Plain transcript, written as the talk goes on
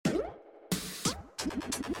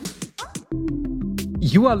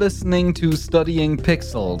You are listening to Studying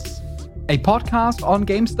Pixels, a podcast on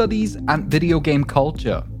game studies and video game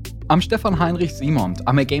culture. I'm Stefan Heinrich Simond.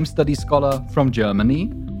 I'm a game studies scholar from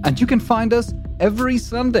Germany, and you can find us every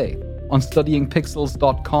Sunday on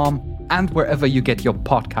studyingpixels.com and wherever you get your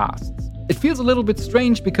podcasts. It feels a little bit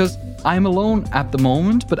strange because I'm alone at the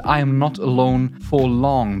moment, but I am not alone for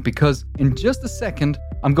long, because in just a second,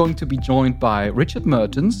 I'm going to be joined by Richard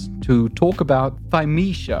Mertens to talk about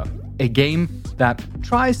Thymesia, a game that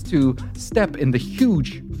tries to step in the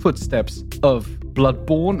huge footsteps of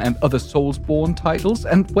Bloodborne and other Soulsborne titles,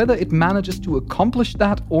 and whether it manages to accomplish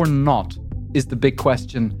that or not is the big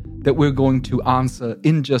question that we're going to answer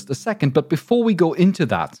in just a second. But before we go into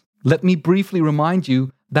that, let me briefly remind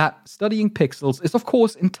you that Studying Pixels is of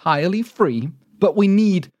course entirely free, but we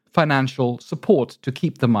need financial support to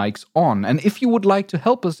keep the mics on. And if you would like to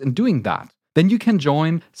help us in doing that, then you can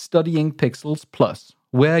join Studying Pixels Plus,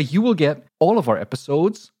 where you will get all of our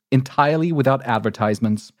episodes entirely without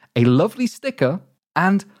advertisements, a lovely sticker,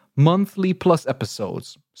 and monthly Plus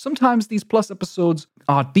episodes. Sometimes these Plus episodes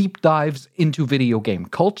are deep dives into video game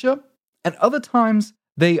culture, and other times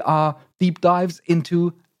they are deep dives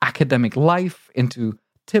into academic life, into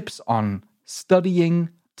tips on studying,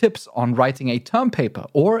 tips on writing a term paper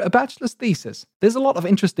or a bachelor's thesis. There's a lot of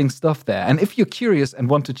interesting stuff there, and if you're curious and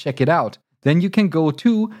want to check it out, then you can go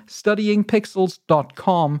to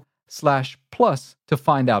studyingpixels.com/plus to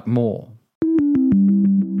find out more.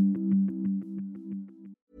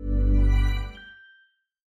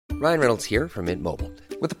 Ryan Reynolds here from Mint Mobile.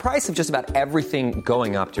 With the price of just about everything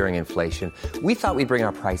going up during inflation, we thought we'd bring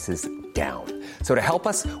our prices down. So to help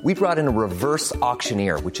us, we brought in a reverse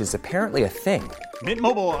auctioneer, which is apparently a thing. Mint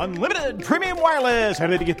Mobile Unlimited Premium Wireless. How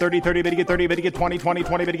to get 30, 30, bit to get 30, bit to get 20, 20,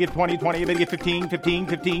 20, bit to get 20, 20, bit to get 15, 15,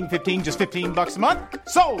 15, 15, just $15 a month?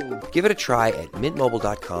 Sold! Give it a try at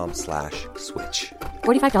mintmobile.com/switch.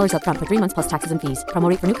 $45 up front for 3 months plus taxes and fees. Promo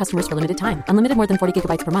rate for new customers for limited time. Unlimited more than 40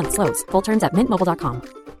 gigabytes per month. Slows full terms at mintmobile.com.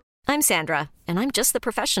 I'm Sandra, and I'm just the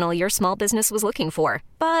professional your small business was looking for.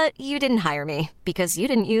 But you didn't hire me because you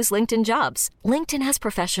didn't use LinkedIn Jobs. LinkedIn has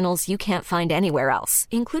professionals you can't find anywhere else,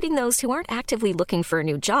 including those who aren't actively looking for a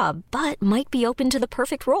new job, but might be open to the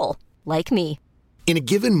perfect role, like me. In a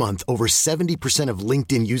given month, over 70% of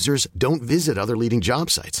LinkedIn users don't visit other leading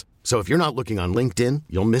job sites. So if you're not looking on LinkedIn,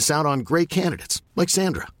 you'll miss out on great candidates like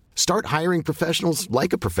Sandra. Start hiring professionals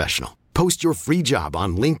like a professional. Post your free job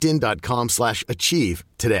on linkedin.com/achieve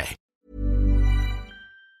today.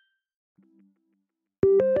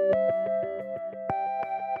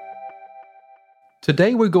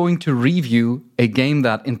 Today we're going to review a game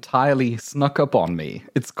that entirely snuck up on me.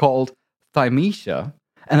 It's called Thymesia,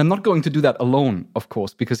 and I'm not going to do that alone, of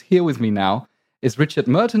course, because here with me now is Richard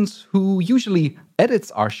Mertens, who usually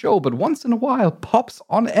edits our show, but once in a while pops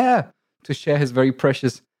on air to share his very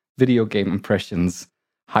precious video game impressions.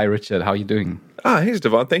 Hi, Richard. How are you doing? Hey,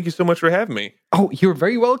 Stefan. Thank you so much for having me. Oh, you're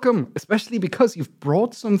very welcome, especially because you've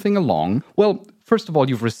brought something along. Well, first of all,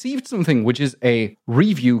 you've received something, which is a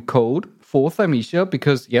review code for Thymesia,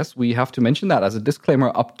 because, yes, we have to mention that as a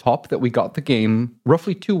disclaimer up top that we got the game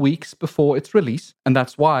roughly 2 weeks before its release. And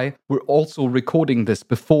that's why we're also recording this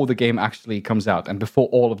before the game actually comes out and before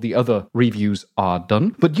all of the other reviews are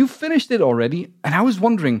done. But you finished it already, and I was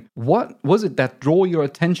wondering, what was it that drew your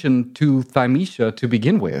attention to Thymesia to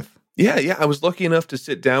begin with? Yeah, I was lucky enough to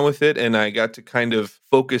sit down with it, and I got to kind of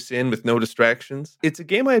focus in with no distractions. It's a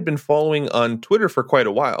game I had been following on Twitter for quite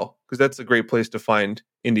a while, because that's a great place to find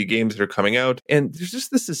indie games that are coming out. And there's just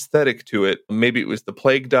this aesthetic to it. Maybe it was the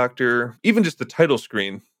Plague Doctor, even just the title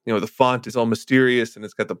screen. You know, the font is all mysterious and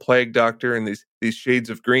it's got the Plague Doctor and these shades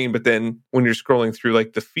of green. But then when you're scrolling through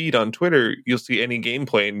like the feed on Twitter, you'll see any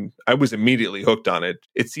gameplay and I was immediately hooked on it.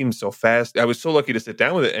 It seemed so fast. I was so lucky to sit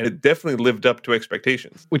down with it and it definitely lived up to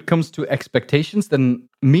expectations. When it comes to expectations, then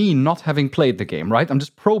me not having played the game, right? I'm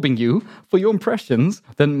just probing you for your impressions.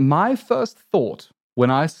 Then my first thought when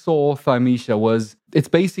I saw Thymesia was it's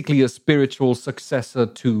basically a spiritual successor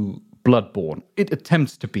to Bloodborne. It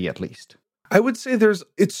attempts to be, at least. I would say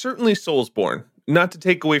it's certainly Soulsborne. Not to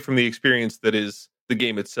take away from the experience that is the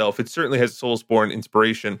game itself. It certainly has Soulsborne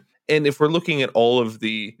inspiration. And if we're looking at all of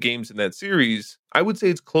the games in that series, I would say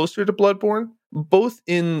it's closer to Bloodborne, both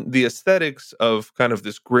in the aesthetics of kind of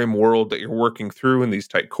this grim world that you're working through in these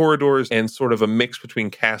tight corridors and sort of a mix between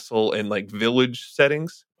castle and like village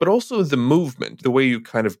settings, but also the movement, the way you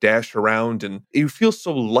kind of dash around and you feel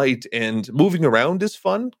so light and moving around is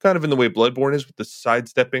fun, kind of in the way Bloodborne is with the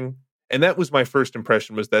sidestepping. And that was my first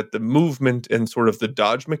impression, was that the movement and sort of the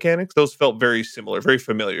dodge mechanics, those felt very similar, very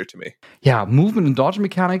familiar to me. Yeah, movement and dodge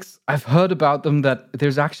mechanics, I've heard about them that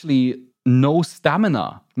there's actually no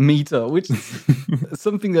stamina meter, which is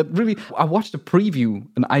something that really... I watched a preview,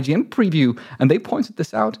 an IGN preview, and they pointed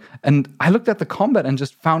this out. And I looked at the combat and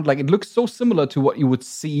just found like it looks so similar to what you would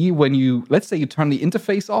see when you, let's say you turn the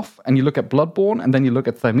interface off and you look at Bloodborne and then you look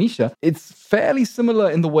at Thymesia. It's fairly similar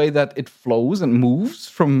in the way that it flows and moves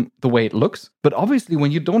from the way it looks. But obviously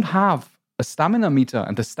when you don't have a stamina meter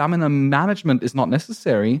and the stamina management is not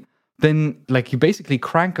necessary, then like you basically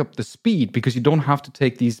crank up the speed because you don't have to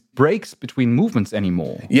take these breaks between movements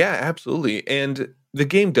anymore. Yeah, absolutely. And the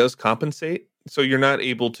game does compensate. So you're not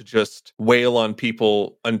able to just wail on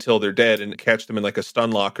people until they're dead and catch them in like a stun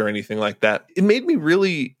lock or anything like that. It made me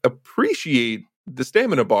really appreciate the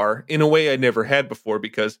stamina bar in a way I never had before,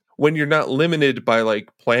 because when you're not limited by like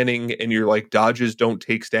planning and your like dodges don't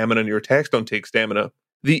take stamina and your attacks don't take stamina,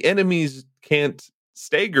 the enemies can't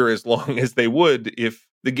stagger as long as they would if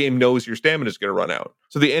the game knows your stamina is going to run out.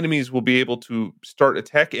 So the enemies will be able to start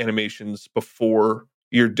attack animations before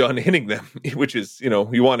you're done hitting them, which is, you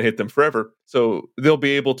want to hit them forever. So they'll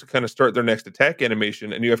be able to kind of start their next attack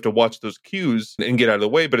animation, and you have to watch those cues and get out of the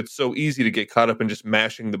way. But it's so easy to get caught up in just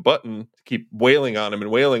mashing the button to keep wailing on them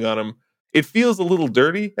and wailing on them. It feels a little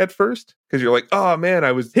dirty at first because you're like, oh man,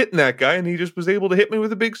 I was hitting that guy and he just was able to hit me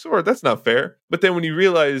with a big sword. That's not fair. But then when you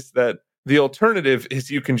realize that the alternative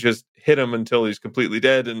is you can just hit him until he's completely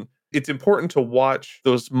dead. And it's important to watch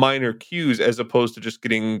those minor cues as opposed to just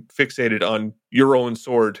getting fixated on your own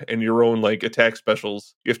sword and your own like attack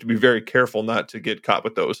specials. You have to be very careful not to get caught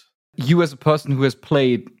with those. You as a person who has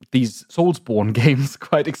played these Soulsborne games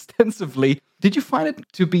quite extensively, did you find it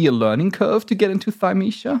to be a learning curve to get into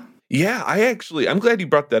Thymesia? Yeah, I'm glad you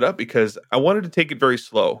brought that up because I wanted to take it very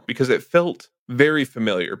slow because it felt very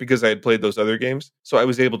familiar because I had played those other games. So I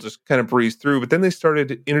was able to just kind of breeze through. But then they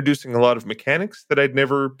started introducing a lot of mechanics that I'd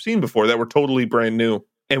never seen before that were totally brand new.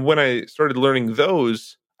 And when I started learning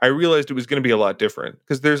those, I realized it was going to be a lot different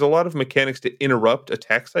because there's a lot of mechanics to interrupt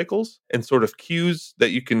attack cycles and sort of cues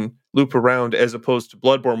that you can loop around as opposed to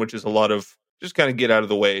Bloodborne, which is a lot of just kind of get out of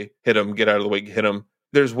the way, hit them, get out of the way, hit them.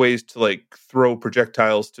 There's ways to like throw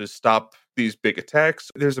projectiles to stop these big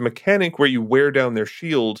attacks. There's a mechanic where you wear down their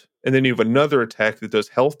shield and then you have another attack that does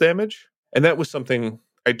health damage. And that was something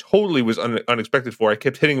I totally was unexpected for. I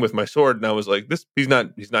kept hitting with my sword and I was like, he's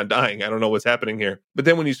not dying. I don't know what's happening here. But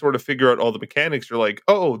then when you sort of figure out all the mechanics, you're like,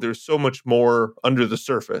 oh, there's so much more under the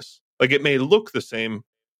surface. Like it may look the same,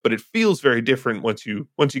 but it feels very different once you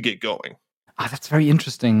get going. That's very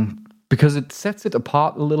interesting because it sets it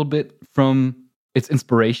apart a little bit from its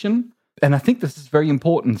inspiration. And I think this is very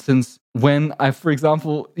important since when for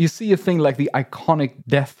example, you see a thing like the iconic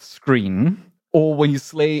death screen or when you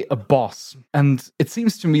slay a boss, and it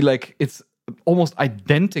seems to me like it's almost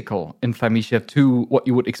identical in Thymesia to what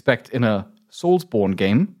you would expect in a Soulsborne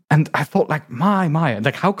game. And I thought like, my,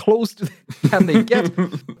 like how close can they get?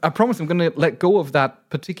 I promise I'm going to let go of that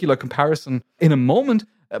particular comparison in a moment,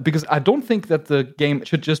 because I don't think that the game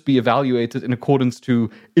should just be evaluated in accordance to,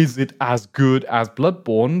 is it as good as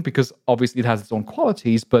Bloodborne? Because obviously it has its own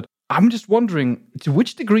qualities, but I'm just wondering, to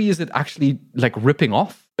which degree is it actually like ripping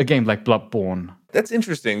off a game like Bloodborne? That's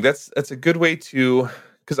interesting. That's a good way to,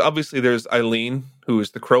 because obviously there's Eileen, who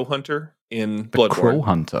is the Crow Hunter in Bloodborne. The Crow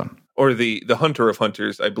Hunter. Or the Hunter of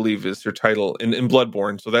Hunters, I believe, is her title in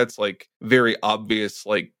Bloodborne. So that's like very obvious,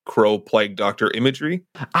 like crow plague doctor imagery.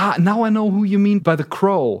 Now I know who you mean by the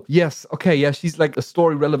crow. Yes, okay, yeah, she's like a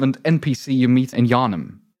story-relevant NPC you meet in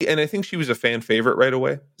Yharnam. And I think she was a fan favorite right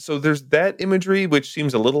away. So there's that imagery, which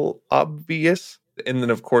seems a little obvious. And then,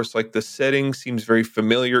 of course, like the setting seems very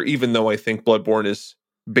familiar, even though I think Bloodborne is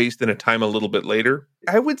based in a time a little bit later.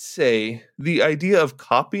 I would say the idea of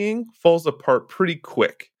copying falls apart pretty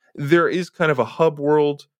quick. There is kind of a hub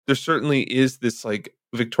world. There certainly is this like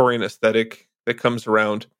Victorian aesthetic that comes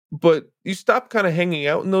around, but you stop kind of hanging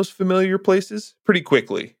out in those familiar places pretty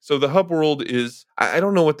quickly. So the hub world is, I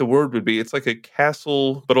don't know what the word would be. It's like a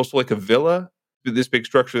castle, but also like a villa, this big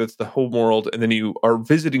structure that's the home world. And then you are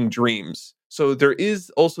visiting dreams. So there is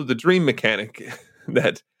also the dream mechanic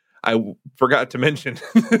that I forgot to mention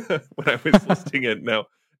when I was listing it. Now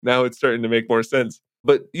it's starting to make more sense.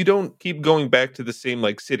 But you don't keep going back to the same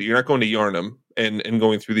like city. You're not going to Yharnam and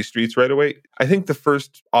going through these streets right away. I think the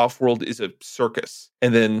first off-world is a circus.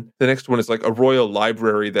 And then the next one is like a royal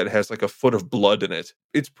library that has like a foot of blood in it.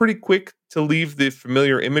 It's pretty quick to leave the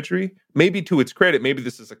familiar imagery. Maybe to its credit, maybe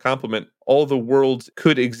this is a compliment. All the worlds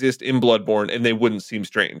could exist in Bloodborne and they wouldn't seem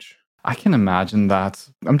strange. I can imagine that.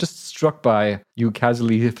 I'm just struck by you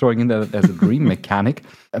casually throwing in that as a dream mechanic.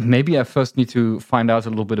 Maybe I first need to find out a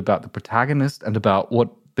little bit about the protagonist and about what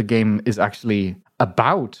the game is actually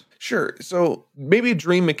about. Sure. So maybe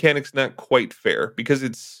dream mechanic's not quite fair because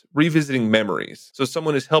it's revisiting memories. So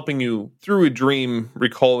someone is helping you through a dream,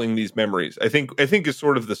 recalling these memories. I think is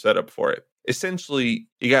sort of the setup for it. Essentially,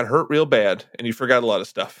 you got hurt real bad and you forgot a lot of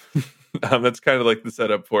stuff. That's kind of like the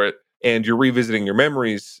setup for it. And you're revisiting your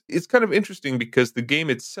memories. It's kind of interesting because the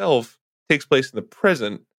game itself takes place in the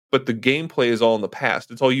present, but the gameplay is all in the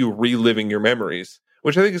past. It's all you reliving your memories,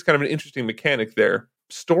 which I think is kind of an interesting mechanic there.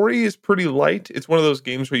 Story is pretty light. It's one of those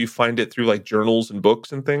games where you find it through like journals and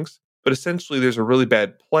books and things. But essentially, there's a really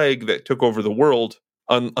bad plague that took over the world,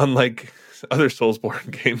 unlike other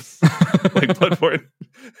Soulsborne games, like Bloodborne.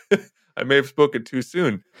 I may have spoken too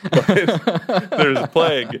soon, but there's a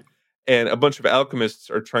plague, and a bunch of alchemists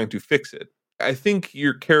are trying to fix it. I think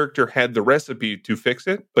your character had the recipe to fix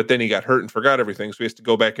it, but then he got hurt and forgot everything, so he has to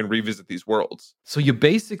go back and revisit these worlds. So you're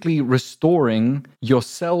basically restoring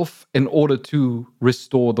yourself in order to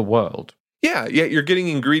restore the world. Yeah, you're getting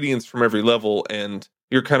ingredients from every level, and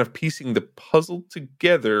you're kind of piecing the puzzle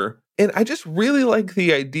together. And I just really like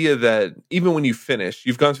the idea that even when you finish,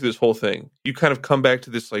 you've gone through this whole thing, you kind of come back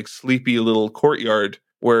to this like sleepy little courtyard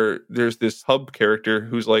where there's this hub character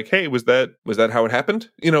who's like, hey, was that how it happened?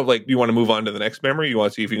 You know, like you want to move on to the next memory. You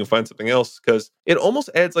want to see if you can find something else because it almost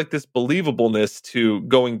adds like this believableness to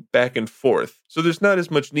going back and forth. So there's not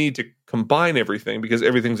as much need to combine everything because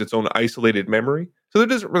everything's its own isolated memory. So there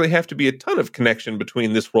doesn't really have to be a ton of connection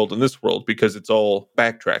between this world and this world because it's all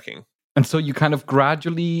backtracking. And so you kind of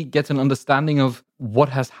gradually get an understanding of what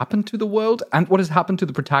has happened to the world and what has happened to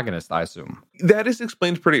the protagonist, I assume. That is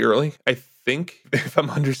explained pretty early, I think, if I'm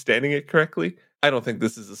understanding it correctly. I don't think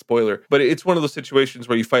this is a spoiler, but it's one of those situations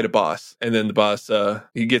where you fight a boss and then the boss,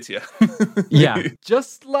 he gets you. Yeah,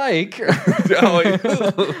 just like...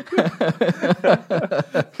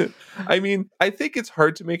 I mean, I think it's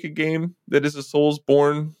hard to make a game that is a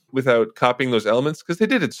Soulsborne without copying those elements because they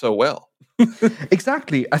did it so well.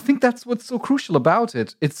 Exactly. I think that's what's so crucial about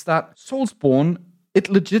it. It's that Soulsborne, it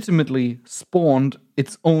legitimately spawned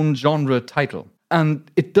its own genre title.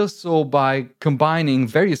 And it does so by combining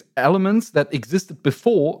various elements that existed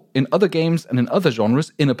before in other games and in other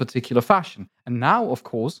genres in a particular fashion. And now, of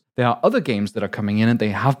course, there are other games that are coming in, and they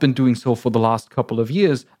have been doing so for the last couple of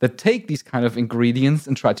years, that take these kind of ingredients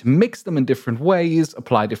and try to mix them in different ways,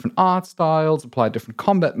 apply different art styles, apply different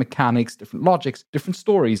combat mechanics, different logics, different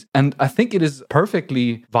stories. And I think it is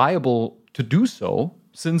perfectly viable to do so,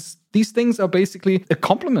 since these things are basically a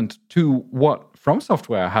complement to what From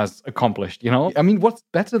Software has accomplished, you know? I mean, what's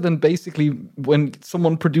better than basically when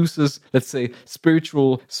someone produces, let's say,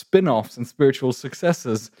 spiritual spin-offs and spiritual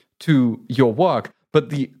successors to your work? But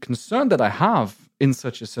the concern that I have in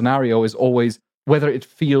such a scenario is always whether it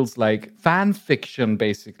feels like fan fiction,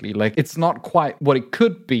 basically. Like, it's not quite what it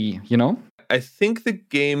could be, you know? I think the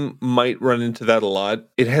game might run into that a lot.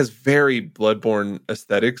 It has very Bloodborne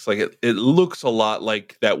aesthetics. Like it looks a lot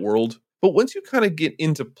like that world. But once you kind of get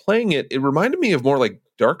into playing it, it reminded me of more like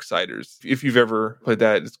Darksiders. If you've ever played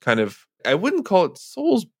that, it's kind of, I wouldn't call it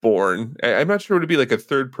Soulsborne. I'm not sure it would be like a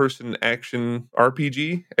third-person action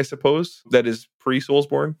RPG, I suppose, that is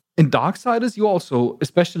pre-Soulsborne. In Darksiders, you also,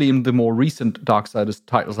 especially in the more recent Darksiders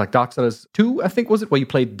titles, like Darksiders 2, I think was it, where you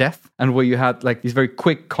played Death, and where you had like these very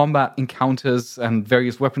quick combat encounters and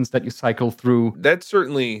various weapons that you cycle through. That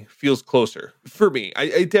certainly feels closer for me.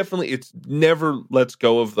 I definitely, it's never lets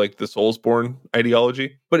go of like the Soulsborne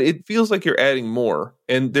ideology, but it feels like you're adding more.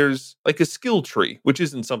 And there's like a skill tree, which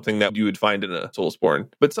isn't something that you would find in a Soulsborne.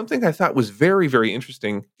 But something I thought was very, very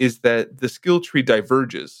interesting is that the skill tree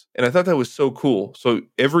diverges. And I thought that was so cool. So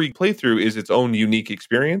every playthrough is its own unique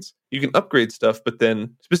experience. You can upgrade stuff, but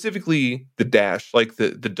then specifically the dash, like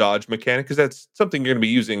the dodge mechanic, because that's something you're going to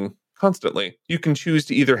be using constantly. You can choose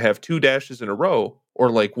to either have 2 dashes in a row or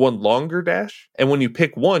like one longer dash. And when you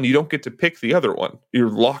pick one, you don't get to pick the other one. You're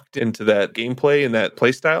locked into that gameplay and that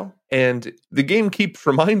playstyle. And the game keeps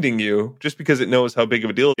reminding you, just because it knows how big of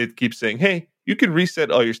a deal, it keeps saying, hey, you can reset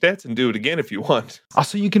all your stats and do it again if you want.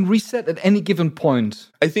 So you can reset at any given point.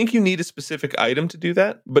 I think you need a specific item to do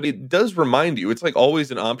that, but it does remind you. It's like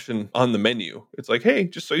always an option on the menu. It's like, hey,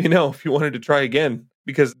 just so you know, if you wanted to try again,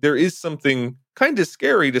 because there is something kind of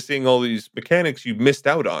scary to seeing all these mechanics you missed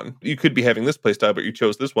out on. You could be having this playstyle, but you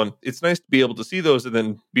chose this one. It's nice to be able to see those and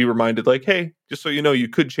then be reminded like, hey, just so you know, you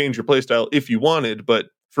could change your playstyle if you wanted. But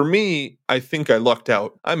for me, I think I lucked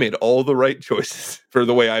out. I made all the right choices for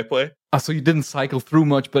the way I play. So you didn't cycle through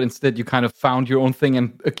much, but instead you kind of found your own thing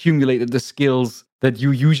and accumulated the skills that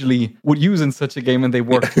you usually would use in such a game, and they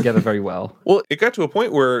work together very well. Well, it got to a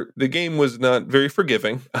point where the game was not very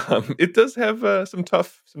forgiving. It does have some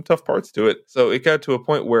tough parts to it. So it got to a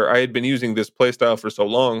point where I had been using this playstyle for so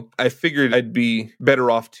long, I figured I'd be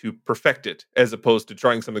better off to perfect it as opposed to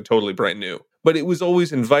trying something totally brand new. But it was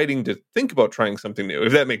always inviting to think about trying something new,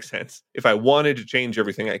 if that makes sense. If I wanted to change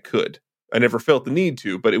everything, I could. I never felt the need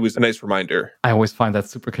to, but it was a nice reminder. I always find that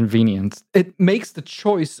super convenient. It makes the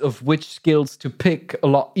choice of which skills to pick a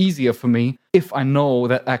lot easier for me if I know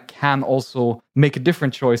that I can also make a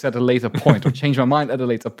different choice at a later point or change my mind at a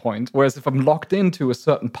later point. Whereas if I'm locked into a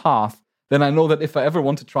certain path, then I know that if I ever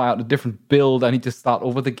want to try out a different build, I need to start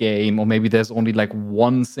over the game, or maybe there's only like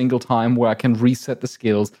one single time where I can reset the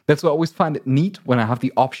skills. That's why I always find it neat when I have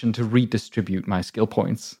the option to redistribute my skill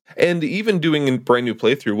points. And even doing a brand new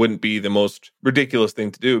playthrough wouldn't be the most ridiculous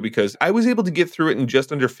thing to do, because I was able to get through it in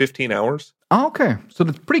just under 15 hours. Oh, okay, so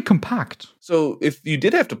that's pretty compact. So if you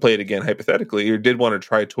did have to play it again, hypothetically, or did want to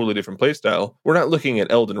try a totally different playstyle, we're not looking at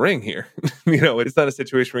Elden Ring here. It's not a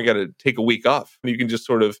situation where you got to take a week off. You can just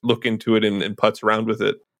sort of look into it and putz around with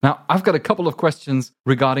it. Now, I've got a couple of questions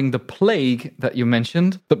regarding the plague that you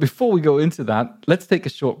mentioned. But before we go into that, let's take a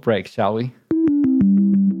short break, shall we?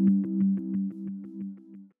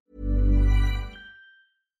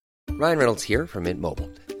 Ryan Reynolds here from Mint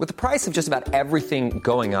Mobile. With the price of just about everything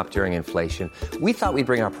going up during inflation, we thought we'd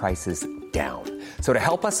bring our prices down. So to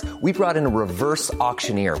help us, we brought in a reverse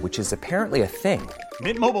auctioneer, which is apparently a thing.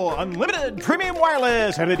 Mint Mobile Unlimited Premium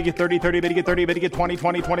Wireless. How to get 30, 30, bit to get 30, bit to get 20,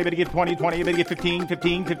 20, 20, bit to get 20, 20, bit to get 15,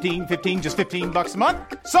 15, 15, 15, just $15 a month?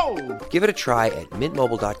 Sold! Give it a try at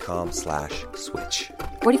mintmobile.com/switch.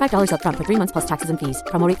 $45 up front for 3 months plus taxes and fees.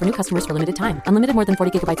 Promo rate for new customers for limited time. Unlimited more than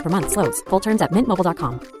 40 gigabytes per month. Slows full terms at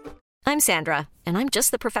mintmobile.com. I'm Sandra, and I'm just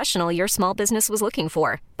the professional your small business was looking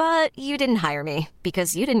for. But you didn't hire me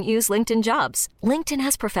because you didn't use LinkedIn Jobs. LinkedIn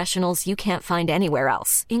has professionals you can't find anywhere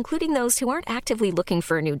else, including those who aren't actively looking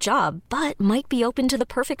for a new job, but might be open to the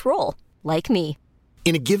perfect role, like me.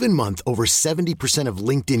 In a given month, over 70% of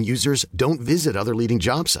LinkedIn users don't visit other leading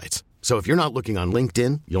job sites. So if you're not looking on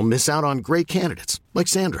LinkedIn, you'll miss out on great candidates like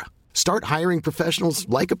Sandra. Start hiring professionals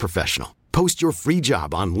like a professional. Post your free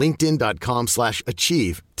job on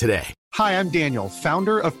linkedin.com/achieve today. Hi, I'm Daniel,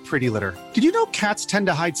 founder of Pretty Litter. Did you know cats tend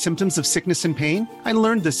to hide symptoms of sickness and pain? I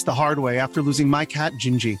learned this the hard way after losing my cat,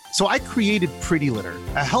 Gingy. So I created Pretty Litter,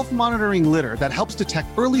 a health monitoring litter that helps detect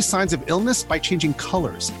early signs of illness by changing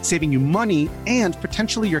colors, saving you money and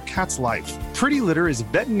potentially your cat's life. Pretty Litter is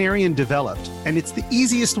veterinarian developed, and it's the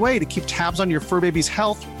easiest way to keep tabs on your fur baby's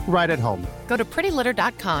health right at home. Go to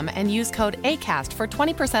prettylitter.com and use code ACAST for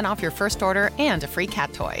 20% off your first order and a free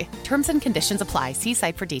cat toy. Terms and conditions apply. See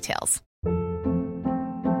site for details.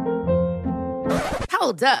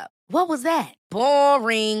 Hold up. What was that?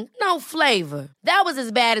 Boring. No flavor. That was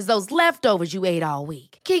as bad as those leftovers you ate all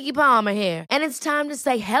week. Keke Palmer here, and it's time to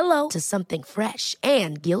say hello to something fresh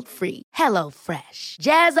and guilt-free. Hello Fresh.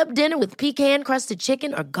 Jazz up dinner with pecan-crusted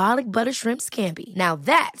chicken or garlic butter shrimp scampi. Now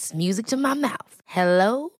that's music to my mouth.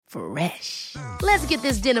 Hello Fresh. Let's get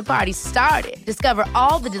this dinner party started. Discover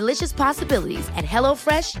all the delicious possibilities at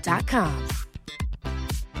hellofresh.com.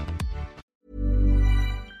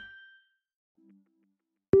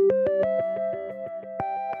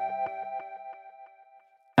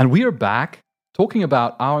 And we are back talking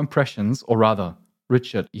about our impressions, or rather,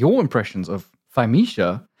 Richard, your impressions of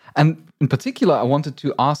Thymesia. And in particular, I wanted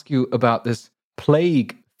to ask you about this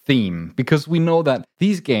plague theme, because we know that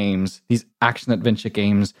these games, these action-adventure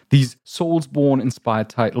games, these Soulsborne-inspired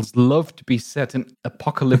titles love to be set in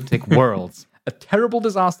apocalyptic worlds. A terrible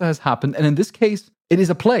disaster has happened, and in this case, it is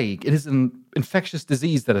a plague. It is an infectious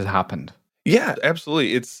disease that has happened. Yeah,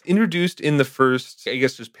 absolutely. It's introduced in the first, I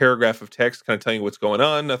guess, just paragraph of text, kind of telling you what's going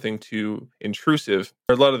on, nothing too intrusive.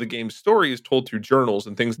 A lot of the game's story is told through journals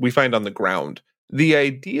and things we find on the ground. The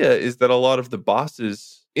idea is that a lot of the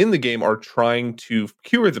bosses in the game are trying to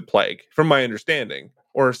cure the plague, from my understanding,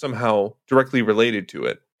 or somehow directly related to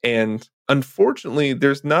it. And unfortunately,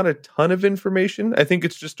 there's not a ton of information. I think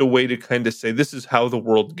it's just a way to kind of say, this is how the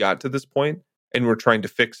world got to this point, and we're trying to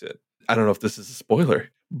fix it. I don't know if this is a spoiler,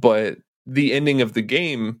 but the ending of the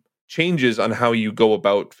game changes on how you go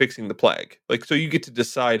about fixing the plague. So you get to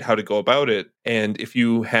decide how to go about it. And if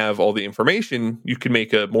you have all the information, you can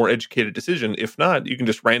make a more educated decision. If not, you can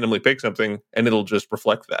just randomly pick something and it'll just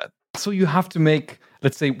reflect that. So you have to make,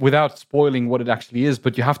 let's say, without spoiling what it actually is,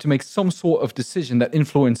 but you have to make some sort of decision that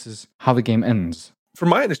influences how the game ends. From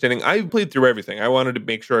my understanding, I played through everything. I wanted to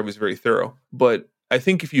make sure I was very thorough. But I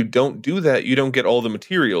think if you don't do that, you don't get all the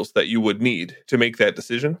materials that you would need to make that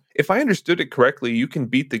decision. If I understood it correctly, you can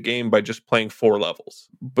beat the game by just playing 4 levels.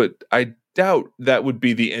 But I doubt that would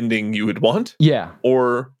be the ending you would want. Yeah.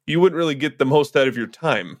 Or you wouldn't really get the most out of your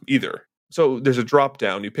time either. So there's a drop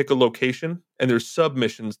down. You pick a location and there's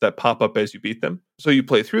submissions that pop up as you beat them. So you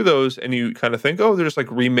play through those and you kind of think, oh, there's like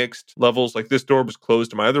remixed levels. Like this door was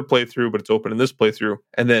closed in my other playthrough, but it's open in this playthrough.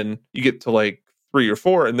 And then you get to like 3 or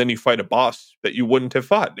 4 and then you fight a boss that you wouldn't have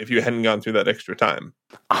fought if you hadn't gone through that extra time.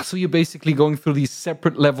 So you're basically going through these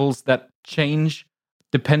separate levels that change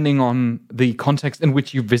depending on the context in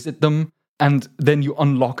which you visit them. And then you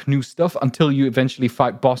unlock new stuff until you eventually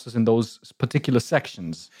fight bosses in those particular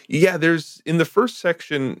sections. Yeah, there's in the first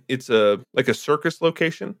section, it's a circus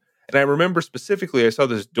location. And I remember specifically, I saw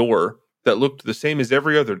this door that looked the same as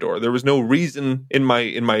every other door. There was no reason in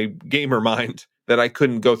my gamer mind that I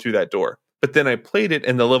couldn't go through that door. But then I played it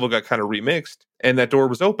and the level got kind of remixed and that door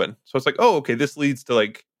was open. So it's like, oh, okay, this leads to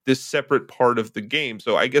like this separate part of the game.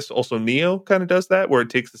 So I guess also Neo kind of does that, where it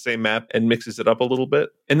takes the same map and mixes it up a little bit.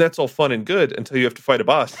 And that's all fun and good until you have to fight a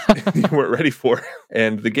boss you weren't ready for.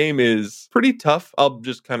 And the game is pretty tough. I'll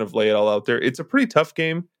just kind of lay it all out there. It's a pretty tough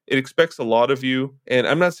game. It expects a lot of you. And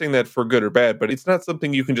I'm not saying that for good or bad, but it's not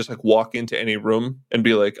something you can just like walk into any room and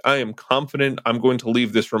be like, I am confident I'm going to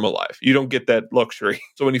leave this room alive. You don't get that luxury.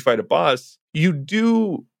 So when you fight a boss, you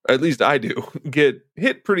do, at least I do, get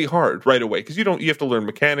hit pretty hard right away because you have to learn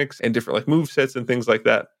mechanics and different like move sets and things like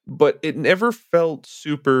that. But it never felt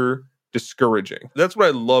super discouraging. That's what I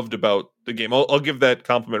loved about the game. I'll give that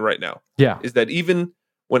compliment right now. Yeah. Is that even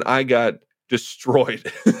when I got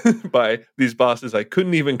destroyed by these bosses I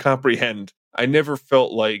couldn't even comprehend, I never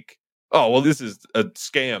felt like, oh, well, this is a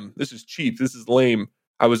scam. This is cheap. This is lame.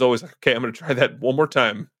 I was always like, okay, I'm going to try that one more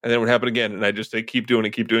time. And then it would happen again. And I just say, keep doing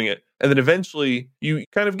it. And then eventually you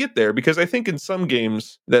kind of get there, because I think in some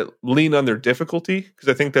games that lean on their difficulty, because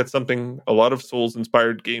I think that's something a lot of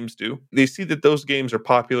Souls-inspired games do. They see that those games are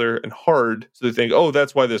popular and hard. So they think, oh,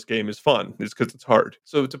 that's why this game is fun. It's because it's hard.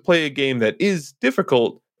 So to play a game that is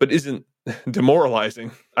difficult, but isn't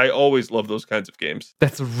demoralizing, I always love those kinds of games.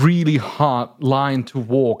 That's a really hard line to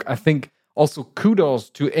walk. I think also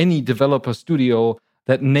kudos to any developer studio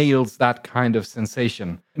that nails that kind of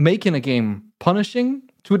sensation. Making a game punishing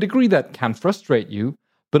to a degree that can frustrate you,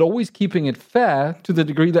 but always keeping it fair to the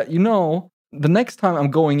degree that, you know, the next time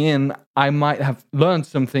I'm going in, I might have learned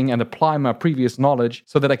something and apply my previous knowledge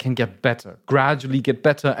so that I can get better, gradually get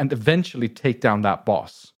better, and eventually take down that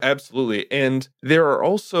boss. Absolutely. And there are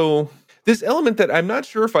also this element that I'm not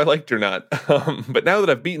sure if I liked or not. But now that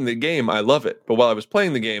I've beaten the game, I love it. But while I was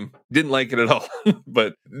playing the game, didn't like it at all.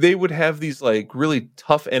 But they would have these like really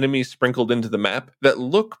tough enemies sprinkled into the map that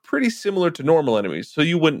look pretty similar to normal enemies. So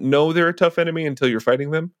you wouldn't know they're a tough enemy until you're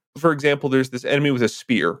fighting them. For example, there's this enemy with a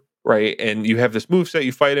spear, right? And you have this moveset,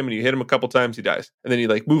 you fight him and you hit him a couple times, he dies. And then you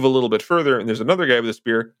like move a little bit further and there's another guy with a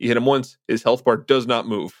spear. You hit him once, his health bar does not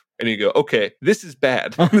move. And you go, okay, this is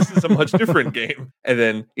bad. This is a much different game. And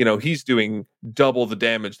then, you know, he's doing double the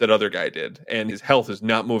damage that other guy did. And his health is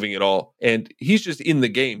not moving at all. And he's just in the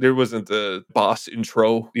game. There wasn't the boss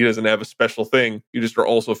intro. He doesn't have a special thing. You just are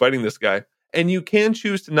also fighting this guy. And you can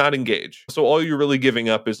choose to not engage. So all you're really giving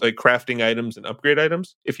up is like crafting items and upgrade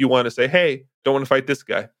items. If you want to say, hey, don't want to fight this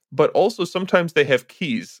guy. But also sometimes they have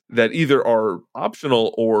keys that either are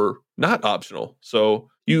optional or not optional. So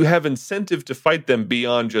you have incentive to fight them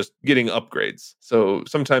beyond just getting upgrades. So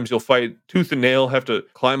sometimes you'll fight tooth and nail, have to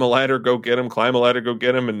climb a ladder, go get him, climb a ladder, go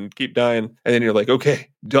get him, and keep dying. And then you're like, okay,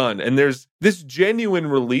 done. And there's this genuine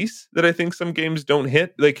release that I think some games don't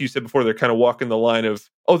hit. Like you said before, they're kind of walking the line of,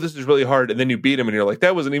 oh, this is really hard. And then you beat him and you're like,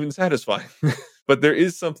 that wasn't even satisfying. But there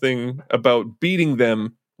is something about beating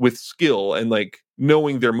them with skill and like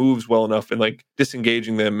knowing their moves well enough and like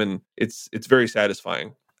disengaging them. And it's very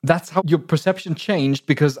satisfying. That's how your perception changed,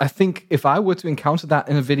 because I think if I were to encounter that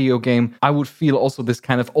in a video game, I would feel also this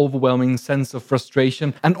kind of overwhelming sense of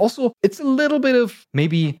frustration. And also, it's a little bit of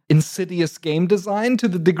maybe insidious game design to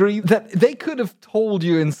the degree that they could have told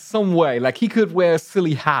you in some way. Like he could wear a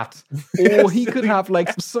silly hat, or he could have like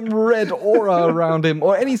some red aura around him,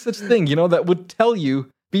 or any such thing, you know, that would tell you,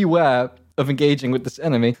 beware of engaging with this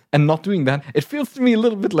enemy, and not doing that. It feels to me a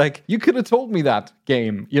little bit like you could have told me that,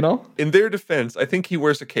 game, you know? In their defense, I think he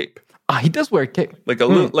wears a cape. He does wear a cape. Like a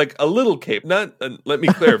little cape. Not let me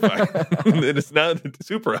clarify. It's not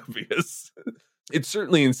super obvious. It's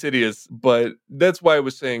certainly insidious, but that's why I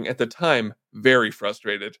was saying at the time, very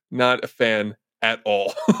frustrated. Not a fan at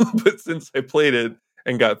all. But since I played it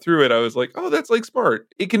and got through it, I was like, oh, that's like smart.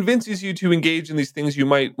 It convinces you to engage in these things you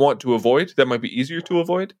might want to avoid that might be easier to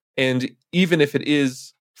avoid. And even if it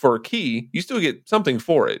is for a key, you still get something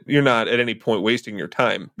for it. You're not at any point wasting your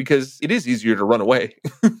time because it is easier to run away.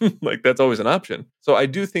 Like that's always an option. So I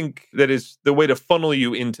do think that is the way to funnel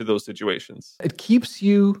you into those situations. It keeps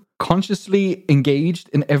you consciously engaged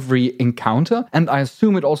in every encounter, and I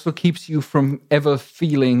assume it also keeps you from ever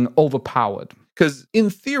feeling overpowered. Because in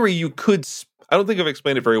theory, you could, I don't think I've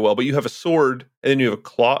explained it very well, but you have a sword and then you have a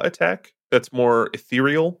claw attack that's more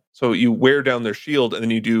ethereal. So you wear down their shield and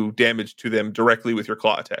then you do damage to them directly with your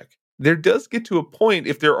claw attack. There does get to a point,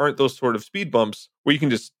 if there aren't those sort of speed bumps, where you can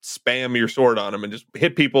just spam your sword on them and just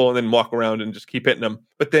hit people and then walk around and just keep hitting them.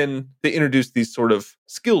 But then they introduce these sort of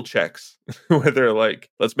skill checks where they're like,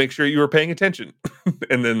 let's make sure you were paying attention.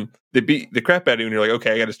 And then they beat the crap out of you and you're like,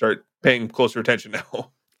 okay, I got to start paying closer attention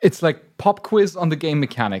now. It's like pop quiz on the game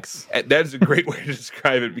mechanics. That is a great way to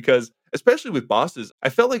describe it because, especially with bosses, I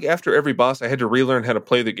felt like after every boss, I had to relearn how to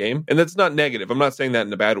play the game. And that's not negative. I'm not saying that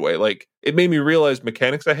in a bad way. Like, it made me realize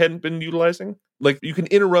mechanics I hadn't been utilizing. Like, you can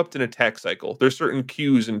interrupt an attack cycle. There's certain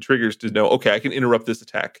cues and triggers to know, okay, I can interrupt this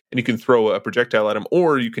attack. And you can throw a projectile at them,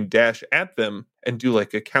 or you can dash at them and do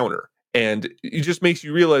like a counter. And it just makes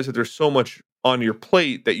you realize that there's so much on your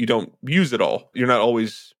plate that you don't use it all. You're not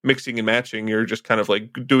always mixing and matching. You're just kind of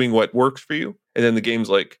like doing what works for you. And then the game's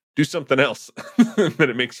like, do something else. And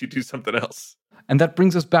then it makes you do something else. And that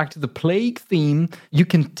brings us back to the plague theme. You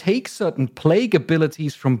can take certain plague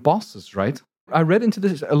abilities from bosses, right? I read into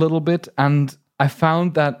this a little bit and I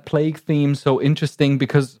found that plague theme so interesting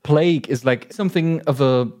because plague is like something of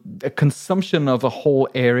a consumption of a whole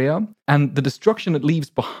area. And the destruction it leaves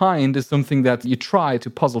behind is something that you try to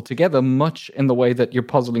puzzle together, much in the way that you're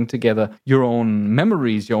puzzling together your own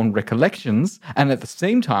memories, your own recollections. And at the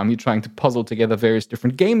same time, you're trying to puzzle together various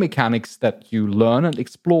different game mechanics that you learn and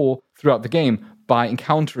explore throughout the game by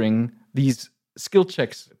encountering these skill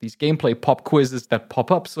checks, these gameplay pop quizzes that pop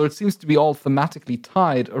up. So it seems to be all thematically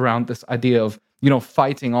tied around this idea of,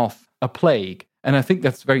 fighting off a plague. And I think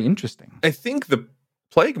that's very interesting. I think the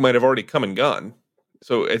plague might have already come and gone.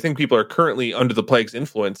 So I think people are currently under the plague's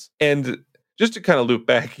influence. And just to kind of loop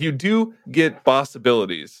back, you do get boss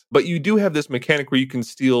abilities, but you do have this mechanic where you can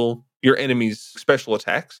steal your enemy's special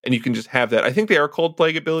attacks, and you can just have that. I think they are called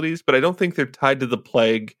plague abilities, but I don't think they're tied to the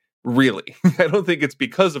plague. Really. I don't think it's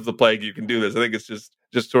because of the plague you can do this. I think it's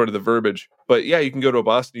just sort of the verbiage. But yeah, you can go to a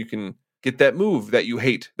boss and you can get that move that you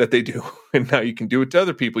hate that they do. And now you can do it to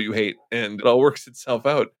other people you hate. And it all works itself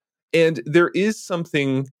out. And there is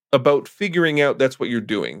something about figuring out that's what you're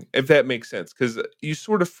doing, if that makes sense. Because you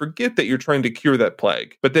sort of forget that you're trying to cure that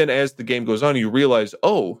plague. But then as the game goes on, you realize,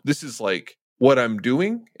 oh, this is like what I'm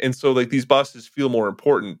doing. And so like these bosses feel more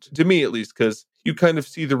important, to me at least, because you kind of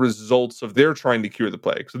see the results of their trying to cure the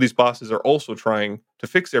plague. So these bosses are also trying to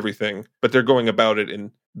fix everything, but they're going about it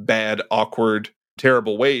in bad, awkward,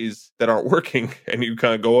 terrible ways that aren't working. And you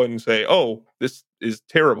kind of go in and say, oh, this is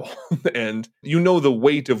terrible. And you know the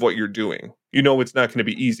weight of what you're doing. You know it's not going to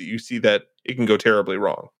be easy. You see that it can go terribly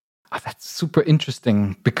wrong. That's super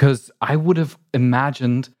interesting because I would have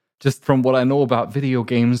imagined, just from what I know about video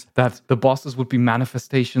games, that the bosses would be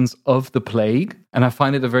manifestations of the plague. And I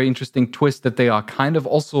find it a very interesting twist that they are kind of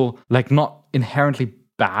also like not inherently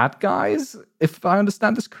bad guys, if I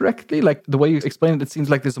understand this correctly. Like the way you explain it, it seems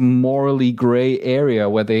like there's a morally gray area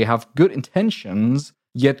where they have good intentions,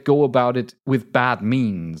 yet go about it with bad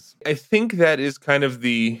means. I think that is kind of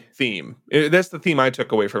the theme. That's the theme I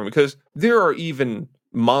took away from it, because there are even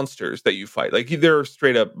monsters that you fight. Like there are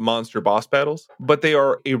straight up monster boss battles, but they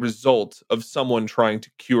are a result of someone trying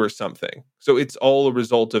to cure something. So it's all a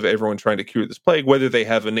result of everyone trying to cure this plague, whether they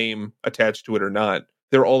have a name attached to it or not.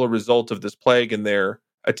 They're all a result of this plague and their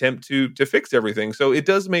attempt to fix everything. So it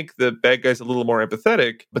does make the bad guys a little more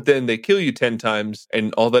empathetic, but then they kill you 10 times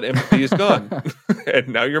and all that empathy is gone. And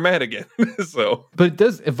now you're mad again. But it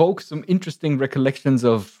does evoke some interesting recollections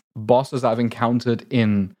of bosses I've encountered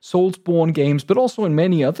in Soulsborne games, but also in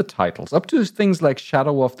many other titles, up to things like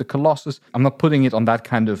Shadow of the Colossus. I'm not putting it on that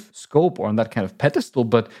kind of scope or on that kind of pedestal,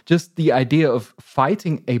 but just the idea of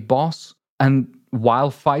fighting a boss and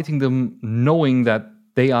while fighting them, knowing that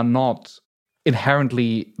they are not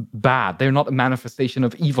inherently bad. They're not a manifestation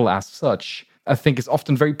of evil as such. I think is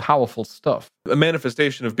often very powerful stuff. A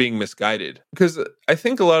manifestation of being misguided. Because I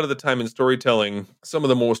think a lot of the time in storytelling, some of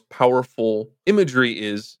the most powerful imagery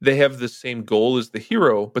is they have the same goal as the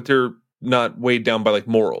hero, but they're not weighed down by like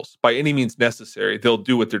morals. By any means necessary, they'll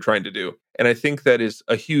do what they're trying to do. And I think that is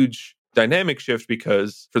a huge dynamic shift,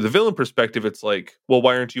 because for the villain perspective, it's like, well,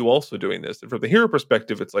 why aren't you also doing this? And from the hero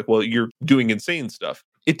perspective, it's like, well, you're doing insane stuff.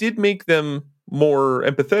 It did make them more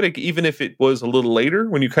empathetic, even if it was a little later,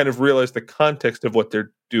 when you kind of realize the context of what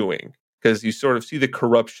they're doing, because you sort of see the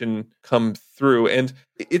corruption come through. And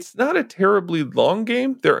It's not a terribly long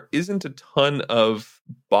game. There isn't a ton of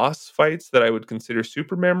boss fights that I would consider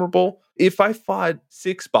super memorable. If I fought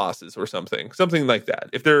 6 bosses or something like that,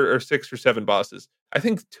 if there are 6 or 7 bosses, I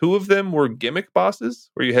think 2 of them were gimmick bosses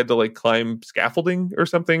where you had to like climb scaffolding or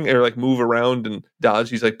something, or like move around and dodge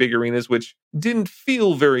these like big arenas, which didn't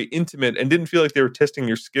feel very intimate and didn't feel like they were testing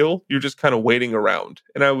your skill. You're just kind of waiting around.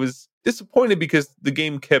 And I was disappointed because the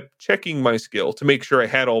game kept checking my skill to make sure I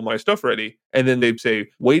had all my stuff ready. And then they'd say,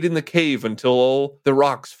 wait in the cave until all the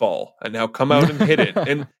rocks fall and now come out and hit it.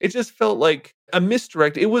 And it just felt like a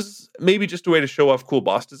misdirect. It was maybe just a way to show off cool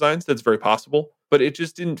boss designs. That's very possible, but it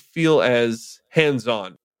just didn't feel as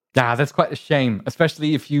hands-on. Yeah, that's quite a shame,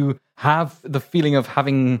 especially if you have the feeling of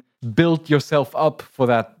having built yourself up for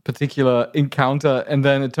that particular encounter and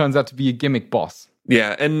then it turns out to be a gimmick boss.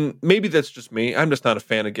 Yeah, and maybe that's just me. I'm just not a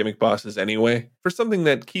fan of gimmick bosses anyway. For something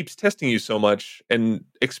that keeps testing you so much and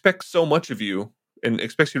expects so much of you and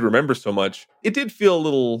expects you to remember so much, it did feel a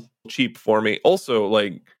little cheap for me. Also,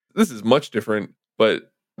 like, this is much different,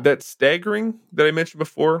 but that staggering that I mentioned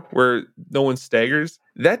before, where no one staggers,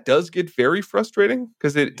 that does get very frustrating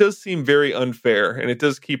because it does seem very unfair and it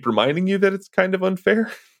does keep reminding you that it's kind of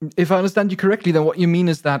unfair. If I understand you correctly, then what you mean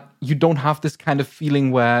is that you don't have this kind of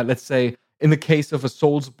feeling where, let's say, in the case of a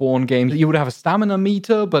Soulsborne game, you would have a stamina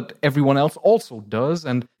meter, but everyone else also does.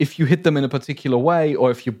 And if you hit them in a particular way, or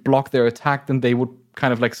if you block their attack, then they would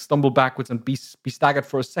kind of like stumble backwards and be staggered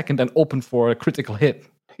for a second and open for a critical hit.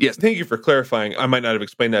 Yes, thank you for clarifying. I might not have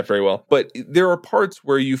explained that very well. But there are parts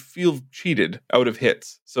where you feel cheated out of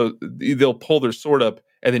hits. So they'll pull their sword up,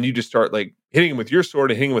 and then you just start like hitting them with your sword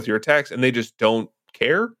and hitting them with your attacks, and they just don't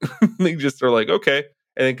care. They just are like, okay,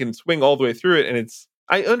 and they can swing all the way through it, and it's...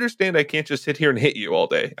 I understand I can't just sit here and hit you all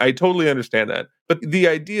day. I totally understand that. But the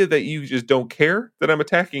idea that you just don't care that I'm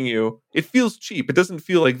attacking you, it feels cheap. It doesn't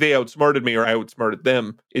feel like they outsmarted me or I outsmarted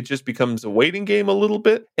them. It just becomes a waiting game a little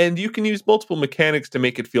bit. And you can use multiple mechanics to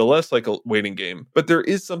make it feel less like a waiting game. But there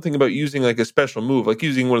is something about using like a special move, like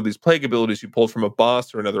using one of these plague abilities you pulled from a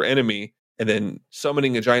boss or another enemy, and then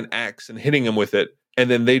summoning a giant axe and hitting them with it. And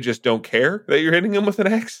then they just don't care that you're hitting them with an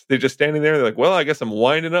axe. They're just standing there. They're like, well, I guess I'm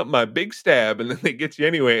winding up my big stab. And then they get you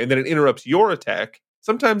anyway. And then it interrupts your attack.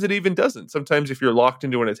 Sometimes it even doesn't. Sometimes if you're locked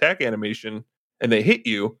into an attack animation and they hit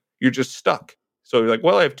you, you're just stuck. So you're like,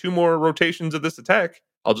 well, I have 2 more rotations of this attack.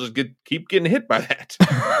 I'll just keep getting hit by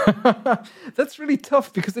that. That's really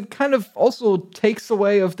tough because it kind of also takes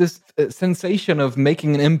away of this sensation of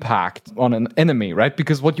making an impact on an enemy, right?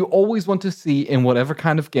 Because what you always want to see in whatever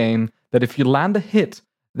kind of game, that if you land a hit,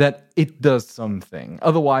 that it does something.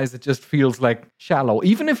 Otherwise, it just feels like shallow.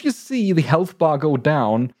 Even if you see the health bar go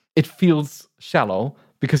down, it feels shallow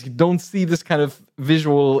because you don't see this kind of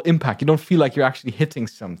visual impact. You don't feel like you're actually hitting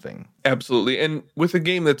something. Absolutely. And with a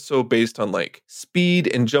game that's so based on like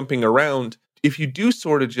speed and jumping around, if you do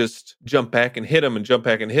sort of just jump back and hit them and jump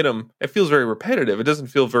back and hit them, it feels very repetitive. It doesn't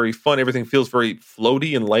feel very fun. Everything feels very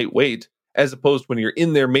floaty and lightweight, as opposed when you're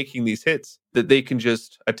in there making these hits that they can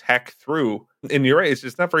just attack through. And you're right, it's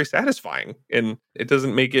just not very satisfying. And it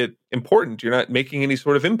doesn't make it important. You're not making any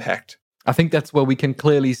sort of impact. I think that's where we can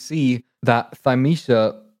clearly see that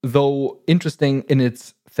Thymesia, though interesting in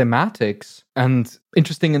its thematics and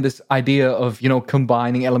interesting in this idea of,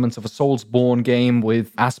 combining elements of a Soulsborne game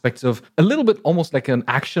with aspects of a little bit almost like an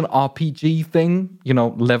action RPG thing,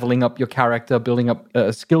 leveling up your character, building up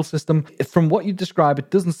a skill system. From what you describe,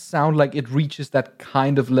 it doesn't sound like it reaches that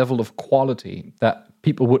kind of level of quality that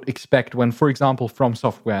people would expect when, for example, From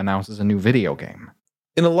Software announces a new video game.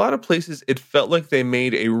 In a lot of places, it felt like they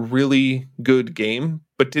made a really good game,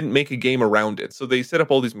 but didn't make a game around it. So they set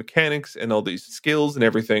up all these mechanics and all these skills and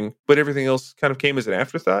everything, but everything else kind of came as an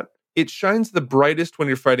afterthought. It shines the brightest when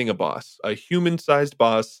you're fighting a boss, a human-sized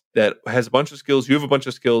boss that has a bunch of skills, you have a bunch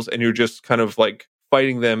of skills, and you're just kind of like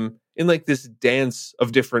fighting them in like this dance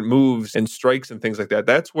of different moves and strikes and things like that.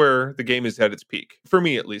 That's where the game is at its peak. For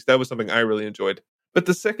me, at least, that was something I really enjoyed. But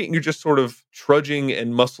the second you're just sort of trudging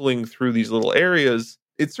and muscling through these little areas,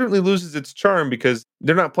 it certainly loses its charm because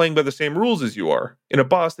they're not playing by the same rules as you are. In a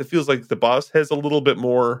boss, it feels like the boss has a little bit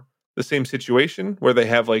more the same situation where they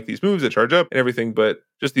have like these moves that charge up and everything, but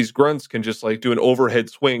just these grunts can just like do an overhead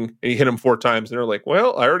swing and you hit them 4 times and they're like,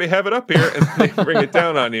 well, I already have it up here, and they bring it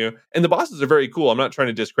down on you. And the bosses are very cool. I'm not trying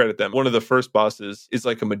to discredit them. One of the first bosses is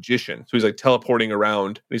like a magician. So he's like teleporting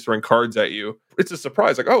around and he's throwing cards at you. It's a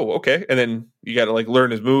surprise, like, oh, okay. And then you got to like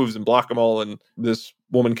learn his moves and block them all. And this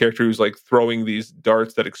woman character who's like throwing these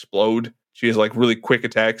darts that explode, she has like really quick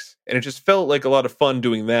attacks. And it just felt like a lot of fun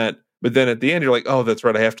doing that. But then at the end, you're like, oh, that's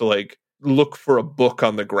right. I have to like look for a book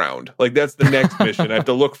on the ground. Like that's the next mission. I have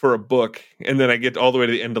to look for a book, and then I get all the way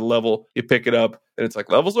to the end of the level. You pick it up, and it's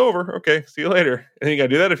like, level's over. Okay, see you later. And then you got to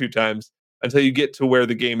do that a few times until you get to where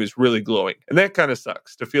the game is really glowing. And that kind of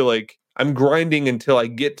sucks to feel like I'm grinding until I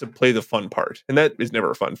get to play the fun part. And that is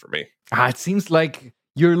never fun for me. It seems like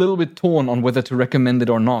you're a little bit torn on whether to recommend it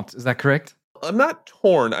or not. Is that correct? I'm not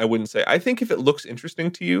torn, I wouldn't say. I think if it looks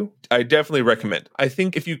interesting to you, I definitely recommend. I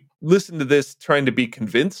think if you listen to this trying to be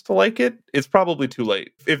convinced to like it, it's probably too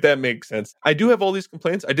late, if that makes sense. I do have all these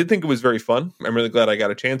complaints. I did think it was very fun. I'm really glad I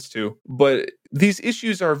got a chance to. But these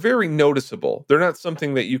issues are very noticeable. They're not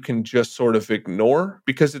something that you can just sort of ignore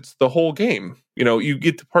because it's the whole game. You know, you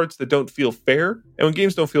get to parts that don't feel fair. And when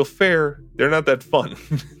games don't feel fair, they're not that fun,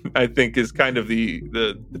 I think is kind of the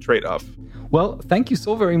trade-off. Well, thank you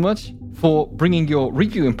so very much for bringing your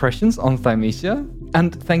review impressions on Thymesia.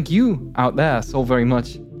 And thank you out there so very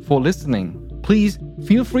much for listening. Please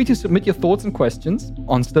feel free to submit your thoughts and questions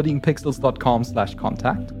on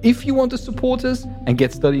studyingpixels.com/contact. If you want to support us and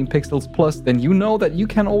get Studying Pixels Plus, then you know that you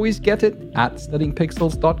can always get it at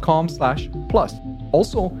studyingpixels.com/plus.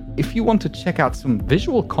 Also, if you want to check out some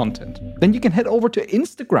visual content, then you can head over to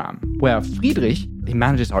Instagram, where Friedrich, he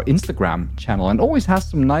manages our Instagram channel and always has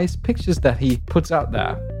some nice pictures that he puts out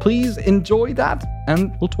there. Please enjoy that,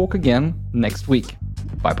 and we'll talk again next week.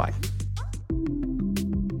 Bye-bye.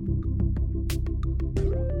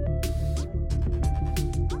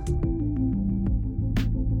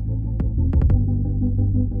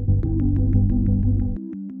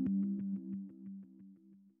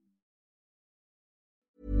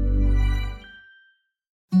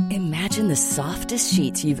 Imagine the softest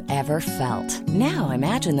sheets you've ever felt. Now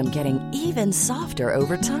imagine them getting even softer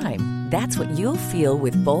over time. That's what you'll feel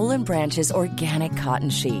with Boll & Branch's organic cotton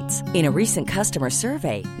sheets. In a recent customer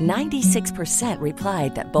survey, 96%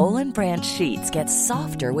 replied that Boll & Branch sheets get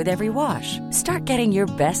softer with every wash. Start getting your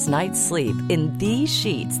best night's sleep in these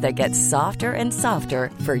sheets that get softer and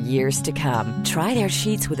softer for years to come. Try their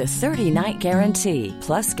sheets with a 30-night guarantee.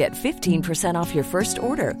 Plus, get 15% off your first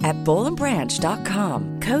order at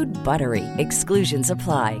bollandbranch.com. Code BUTTERY. Exclusions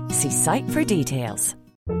apply. See site for details.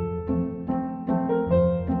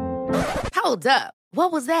 Hold up.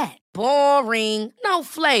 What was that? Boring. No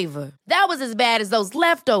flavor. That was as bad as those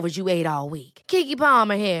leftovers you ate all week. Keke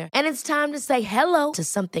Palmer here. And it's time to say hello to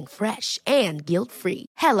something fresh and guilt-free.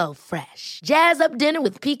 Hello Fresh. Jazz up dinner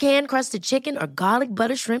with pecan-crusted chicken or garlic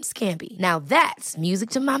butter shrimp scampi. Now that's music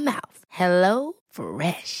to my mouth. Hello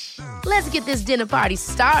Fresh. Let's get this dinner party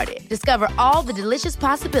started. Discover all the delicious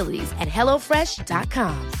possibilities at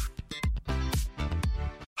HelloFresh.com.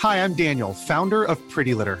 Hi, I'm Daniel, founder of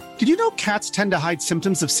Pretty Litter. Did you know cats tend to hide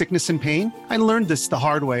symptoms of sickness and pain? I learned this the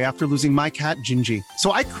hard way after losing my cat, Gingy.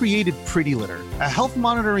 So I created Pretty Litter, a health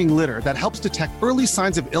monitoring litter that helps detect early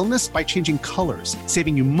signs of illness by changing colors,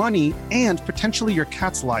 saving you money and potentially your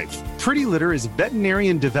cat's life. Pretty Litter is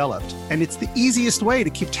veterinarian developed, and it's the easiest way to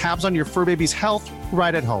keep tabs on your fur baby's health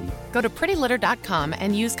right at home. Go to prettylitter.com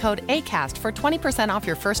and use code ACAST for 20% off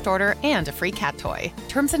your first order and a free cat toy.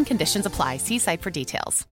 Terms and conditions apply. See site for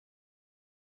details.